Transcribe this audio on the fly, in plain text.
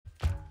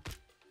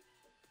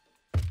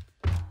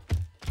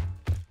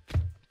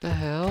The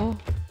hell?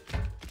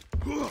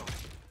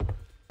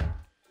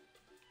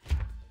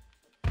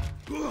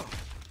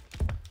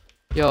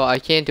 Yo, I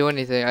can't do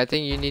anything. I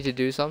think you need to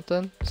do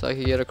something so I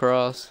can get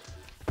across.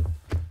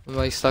 I'm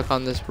like stuck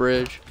on this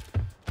bridge.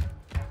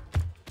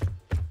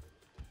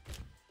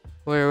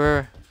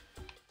 Where?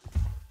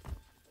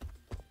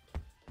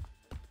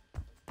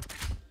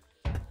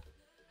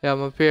 Yeah,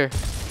 I'm up here.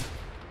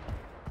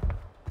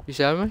 You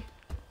see me?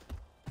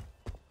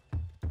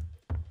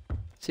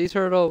 Sea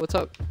turtle, what's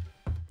up?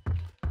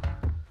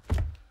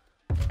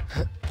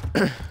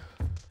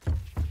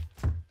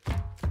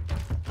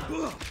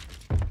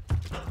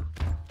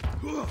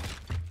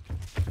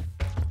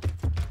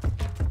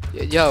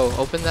 Yo,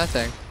 open that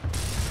thing.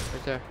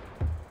 Right there.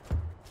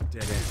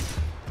 Dead end.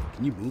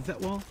 Can you move that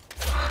wall?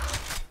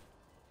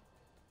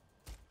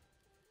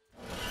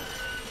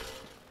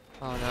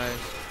 Oh, nice.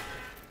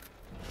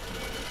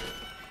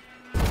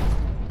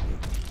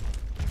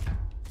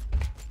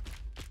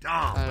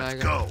 Dom,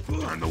 let's go.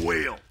 Turn the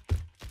wheel.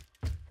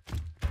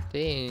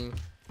 Dang.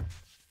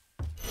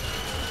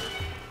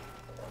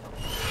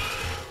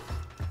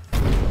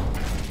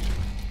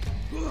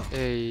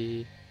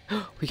 Hey.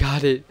 We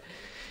got it.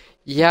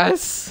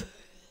 Yes.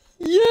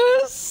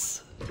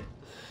 Yes.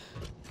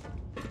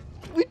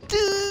 We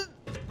did.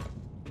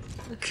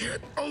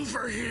 Get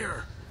over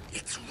here.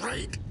 It's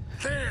right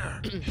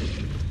there.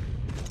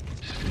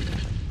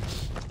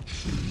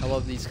 I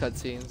love these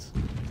cutscenes.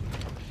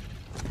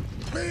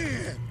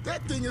 Man,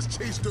 that thing has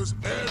chased us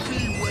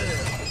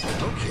everywhere.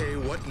 Okay,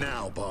 what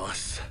now,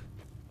 boss?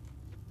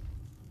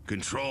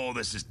 Control,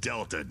 this is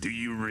Delta. Do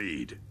you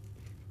read?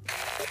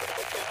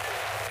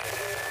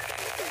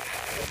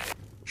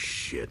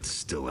 Shit,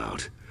 still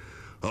out.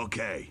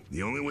 Okay,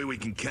 the only way we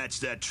can catch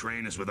that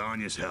train is with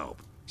Anya's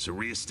help. So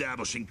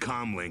re-establishing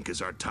comlink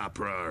is our top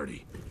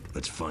priority.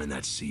 Let's find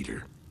that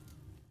cedar.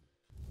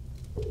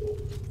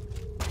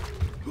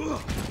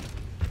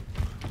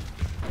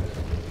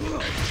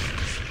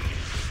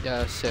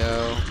 Yeah,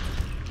 so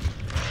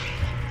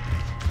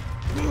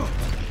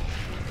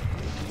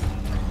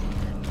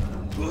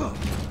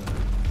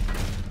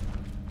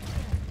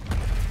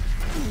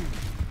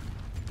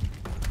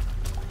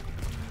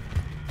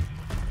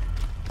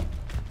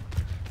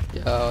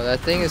yo, that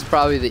thing is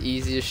probably the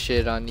easiest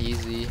shit on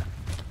easy,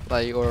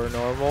 like, or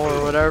normal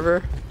or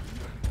whatever.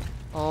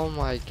 Oh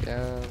my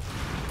god,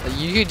 like,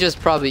 you could just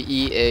probably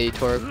eat a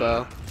torque bow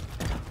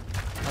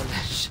on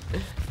that shit.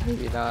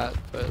 Maybe not,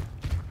 but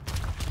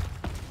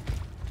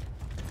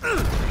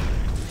dang,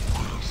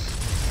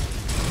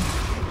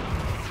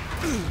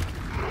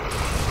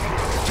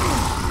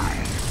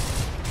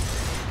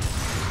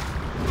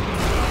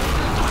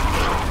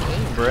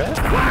 bruh.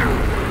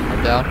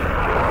 I'm down.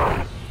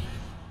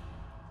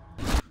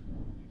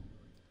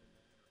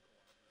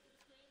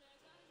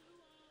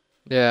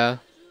 Yeah.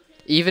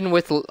 Even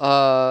with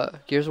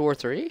Gears of War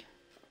 3?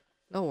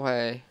 No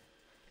way.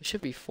 It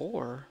should be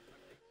 4.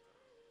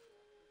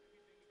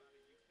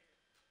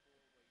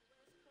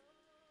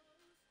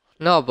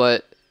 No,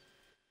 but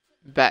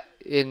back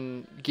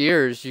in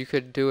Gears, you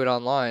could do it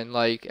online.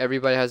 Like,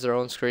 everybody has their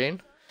own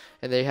screen,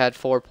 and they had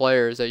 4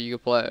 players that you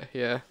could play.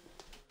 Yeah.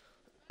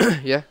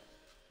 Yeah.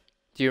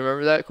 Do you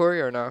remember that, Corey,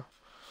 or no?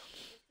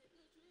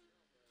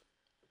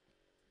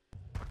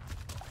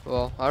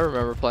 Well, I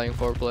remember playing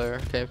 4-player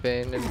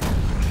campaign in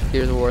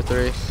Gears of War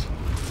 3. We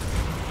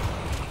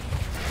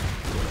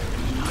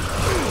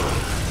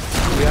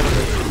got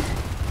him.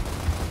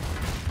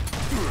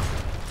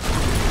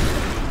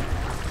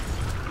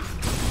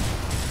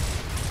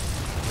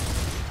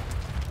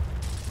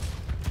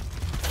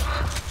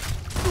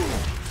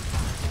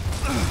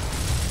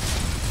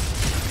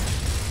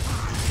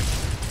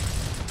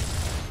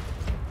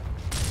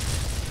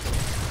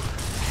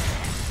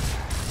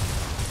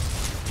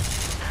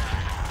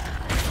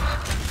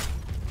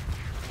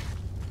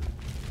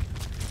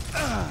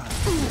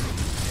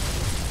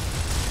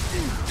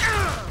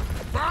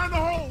 Find the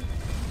hole.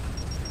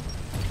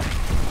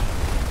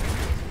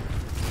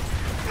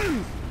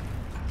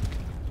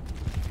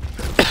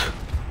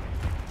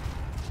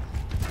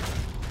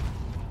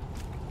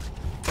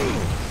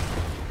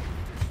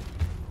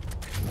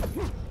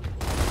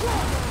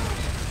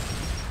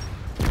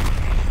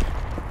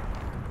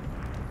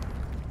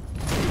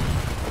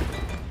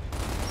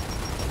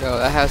 No,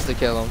 that has to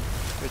kill him.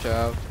 Good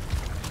job.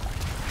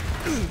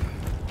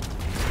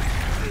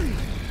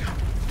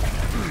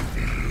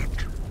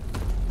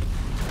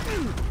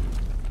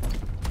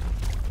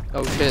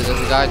 Oh shit, there's a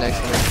guy next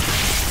to me.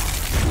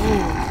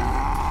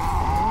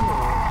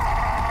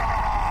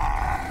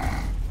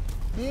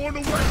 On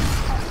the way.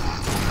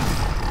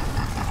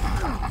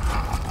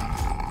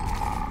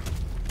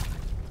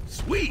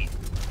 Sweet.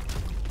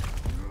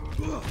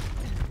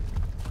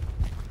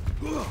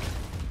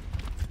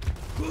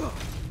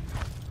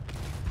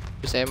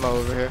 There's ammo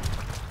over here.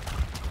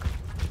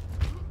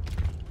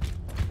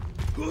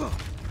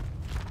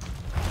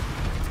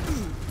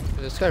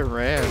 This guy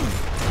ran.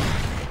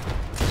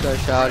 This guy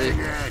shouted.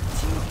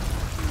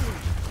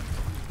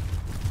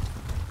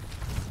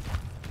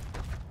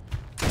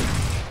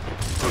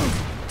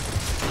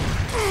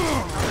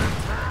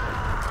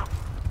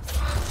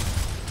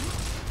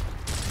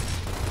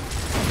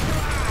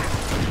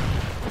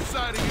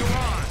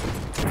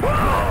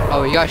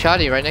 Oh, he got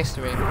shotty right next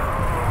to me.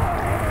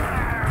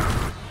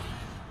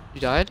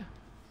 You died?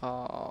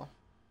 Oh.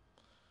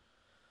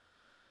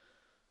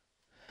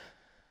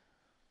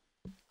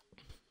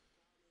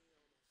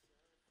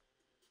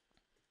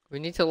 We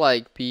need to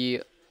like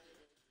be.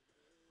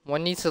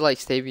 One needs to like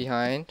stay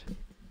behind,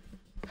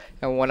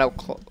 and one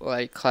up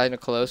like kind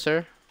of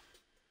closer.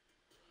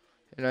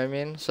 You know what I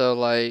mean? So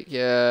like,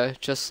 yeah,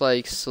 just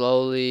like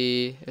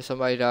slowly. If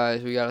somebody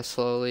dies, we gotta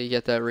slowly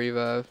get that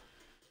revive.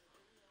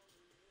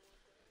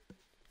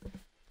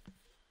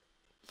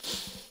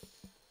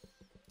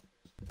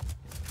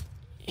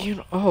 You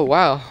know, oh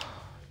wow.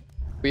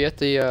 We at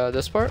the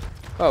this part?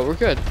 Oh, we're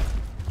good.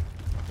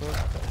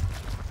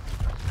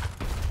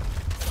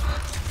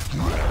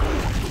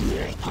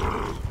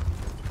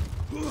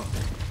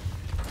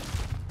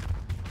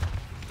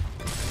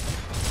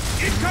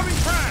 Incoming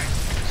frag!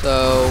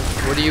 So,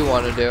 what do you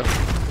want to do?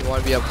 You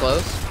want to be up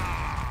close?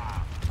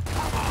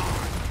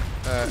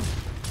 Alright. I'm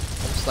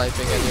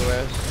sniping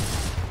anyways.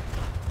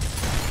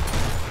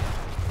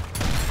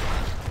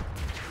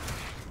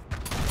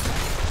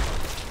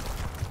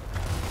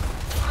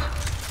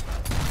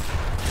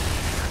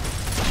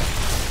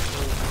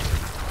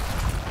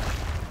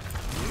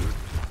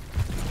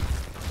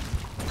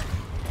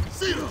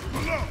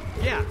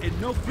 Yeah,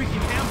 and no freaking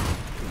ammo.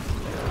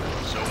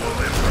 So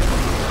will it.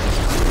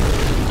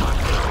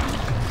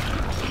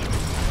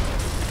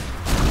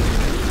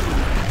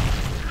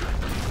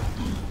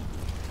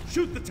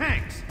 Shoot the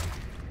tanks.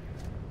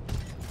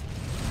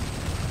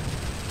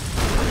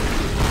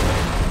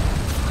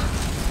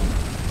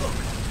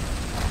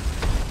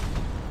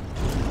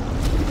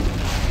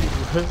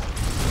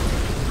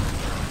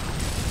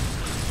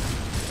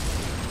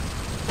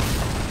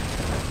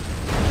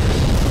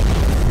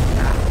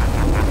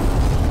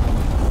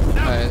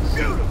 Nice.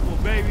 Beautiful,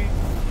 baby.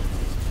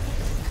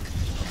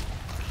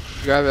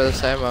 Grab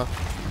this ammo.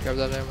 Grab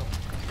that ammo.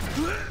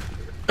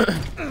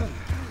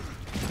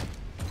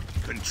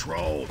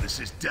 Control, this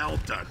is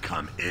Delta.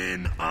 Come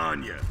in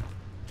on you.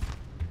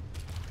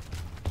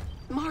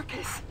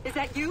 Marcus, is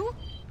that you?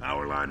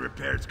 Power line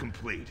repairs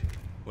complete.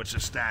 What's the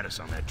status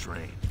on that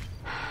train?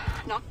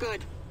 Not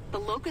good. The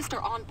Locusts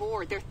are on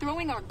board. They're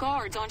throwing our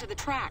guards onto the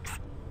tracks.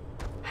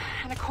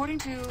 And according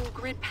to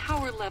grid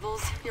power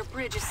levels, your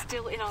bridge is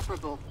still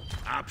inoperable.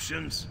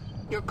 Options?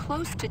 You're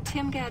close to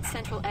Timgad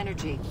Central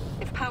Energy.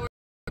 If power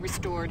is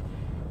restored,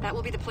 that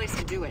will be the place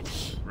to do it.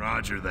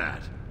 Roger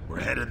that.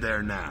 We're headed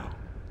there now.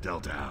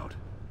 Delta out.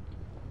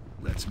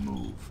 Let's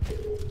move.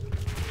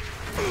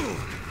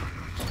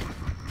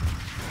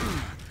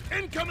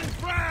 Incoming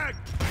frag!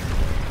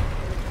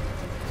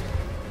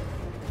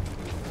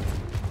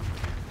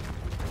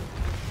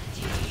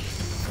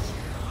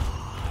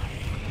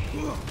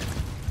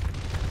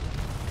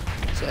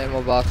 There's an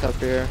ammo box up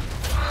here.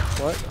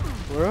 What?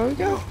 Where do we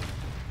go?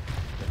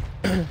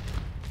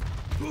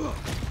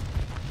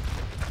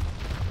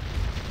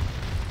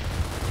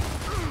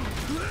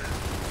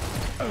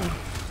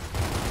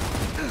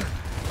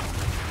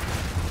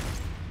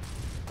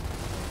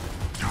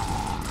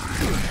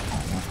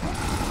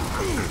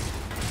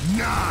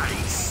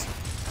 Nice!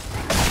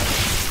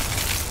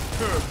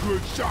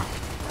 Good shot.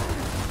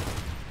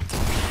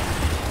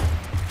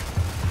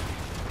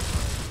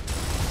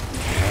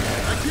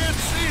 I can't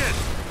see it.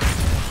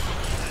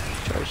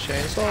 Try to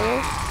chainsaw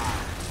this?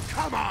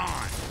 Come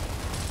on.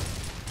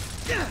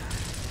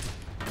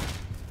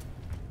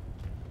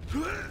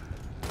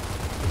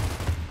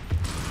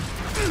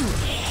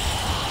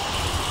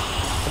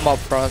 I'm up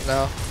front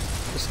now.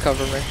 Just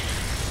cover me.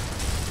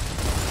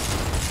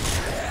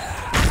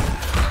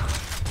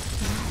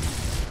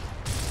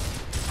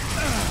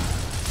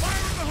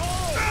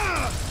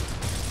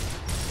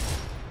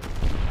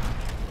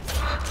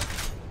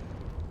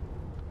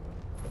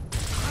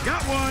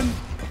 Got one.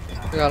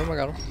 I got him, I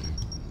got him.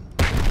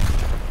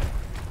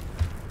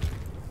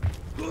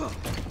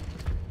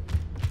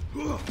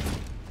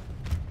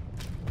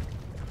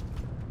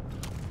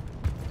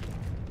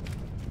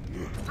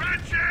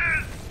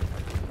 Wretches!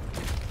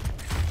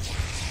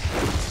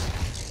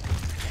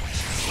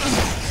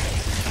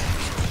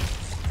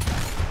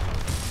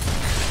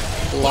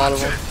 A lot of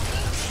them.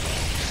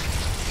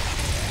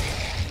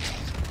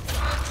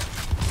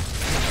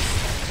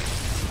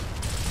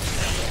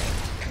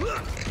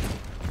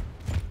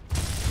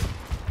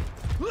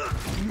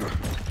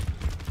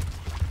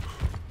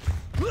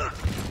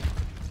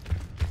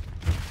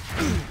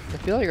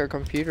 I feel like our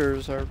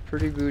computers are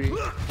pretty booty. They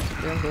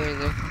don't do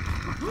anything.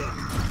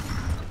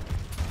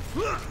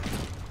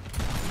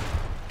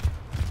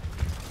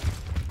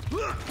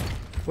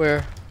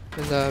 Where?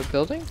 In the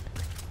building?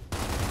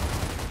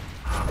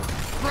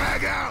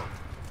 Frag out!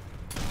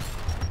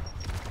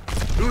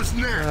 Who's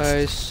next?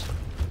 Nice.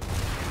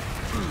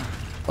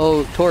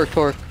 Oh,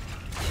 torque.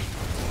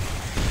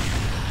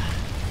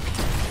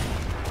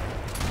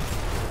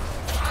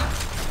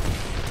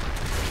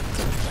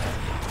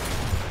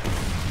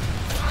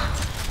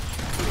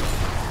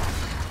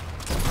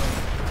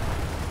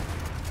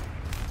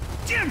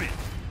 Damn it.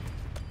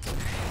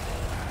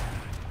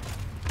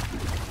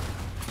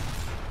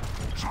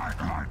 Try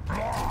hard, bro.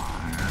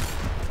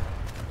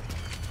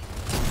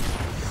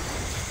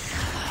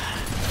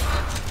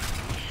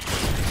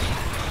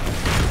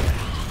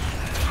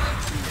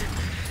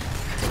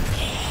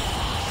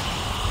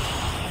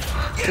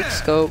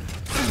 Periscope.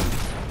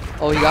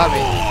 Oh, he got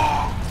me.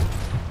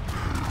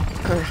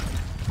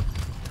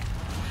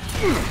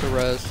 The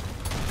res.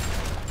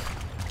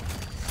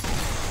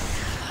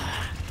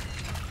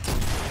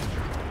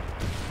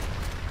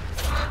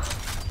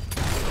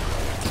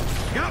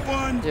 Got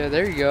one. Yeah,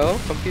 there you go.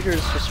 Computer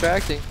is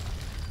distracting.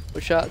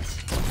 With shots.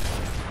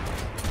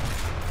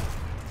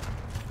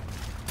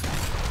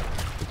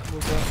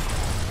 Move up.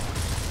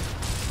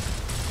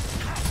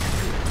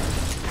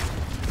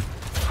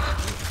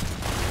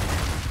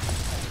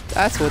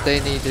 That's what they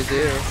need to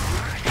do.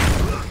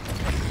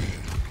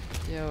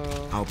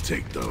 Yo. I'll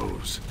take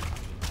those.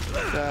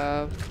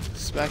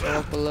 Smack him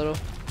up a little.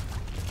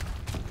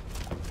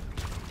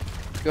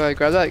 Go ahead,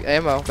 grab that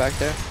ammo back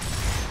there.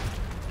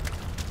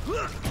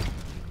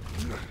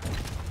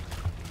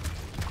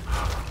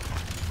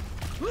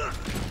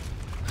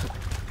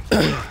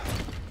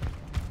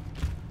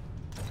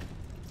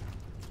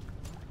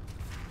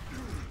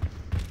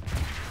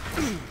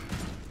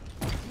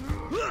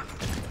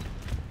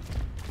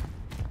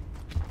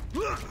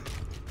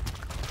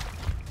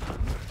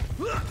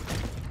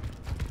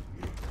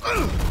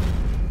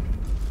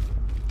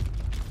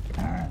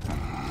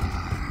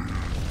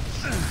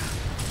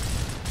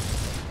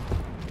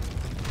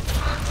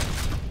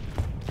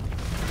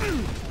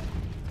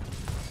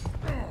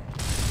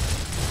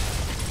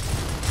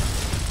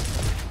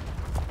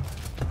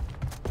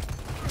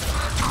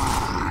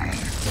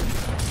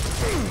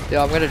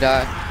 Yo, I'm gonna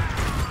die.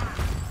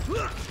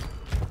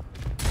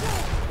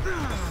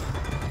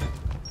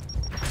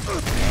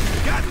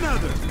 Got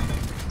another.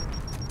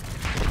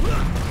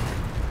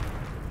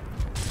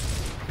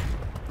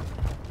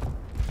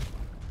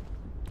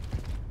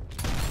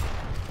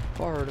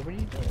 Bard, what are you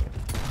doing?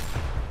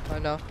 I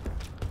know.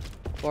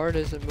 Bard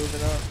isn't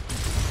moving up.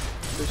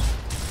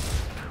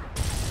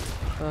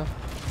 Oh,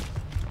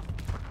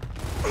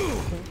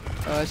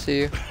 I see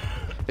you.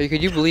 Hey,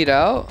 could you bleed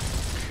out?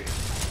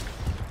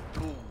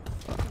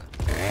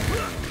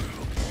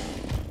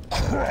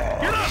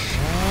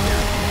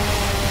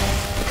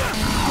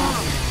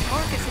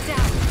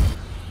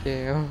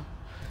 Damn.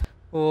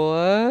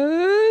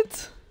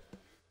 What?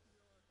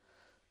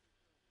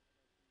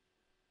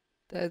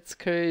 That's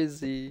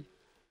crazy.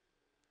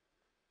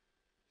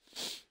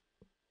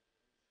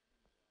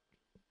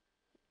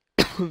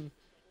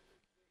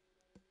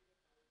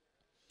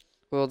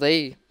 Well,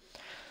 they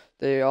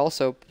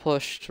also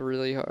pushed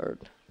really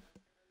hard.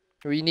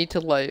 We need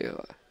to like,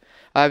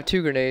 I have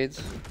 2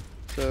 grenades,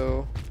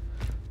 so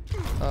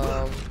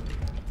I'm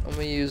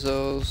gonna use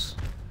those.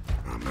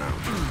 I'm out.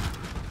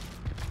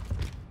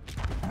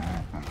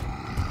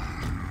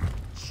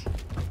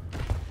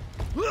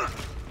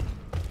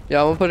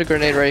 Yeah, I'm gonna put a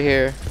grenade right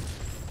here.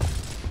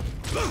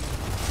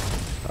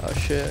 Oh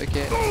shit, I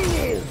can't.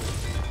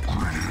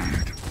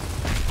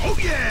 Oh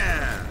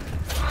yeah.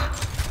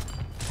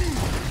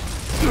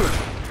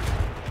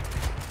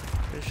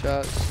 Good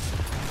shots.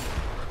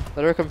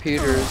 Let our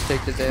computers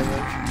take the damage.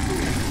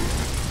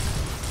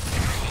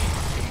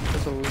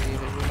 That's what we need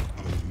to do.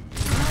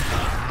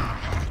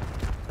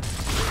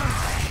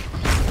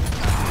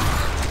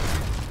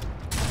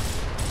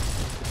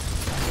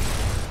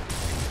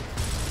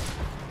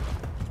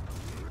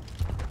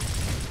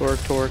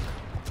 Torque.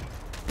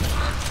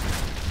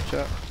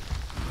 Shot.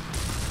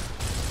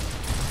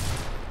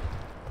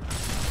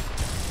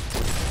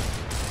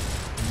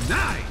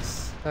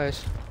 Nice.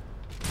 Nice.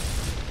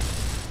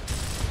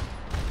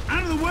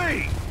 Out of the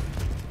way.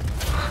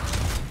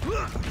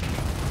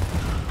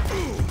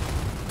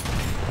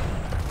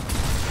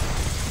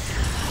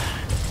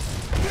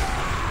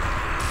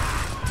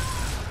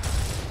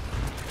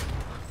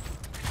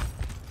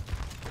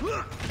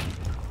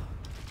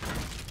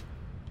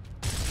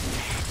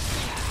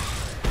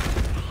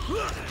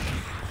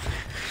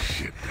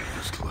 Shit, that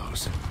was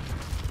close.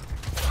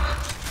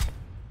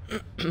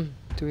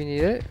 Do we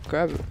need it?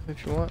 Grab it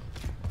if you want.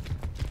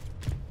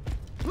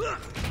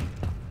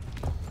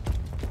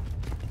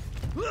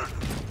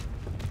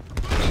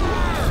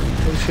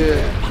 Oh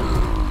shit.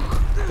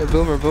 The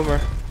boomer.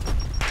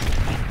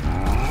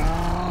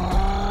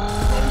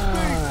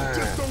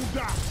 Just don't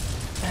die.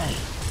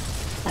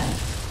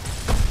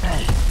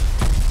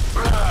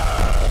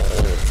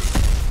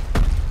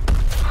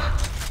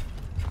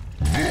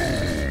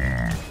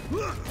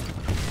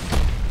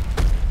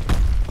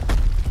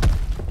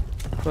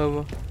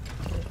 Boomer.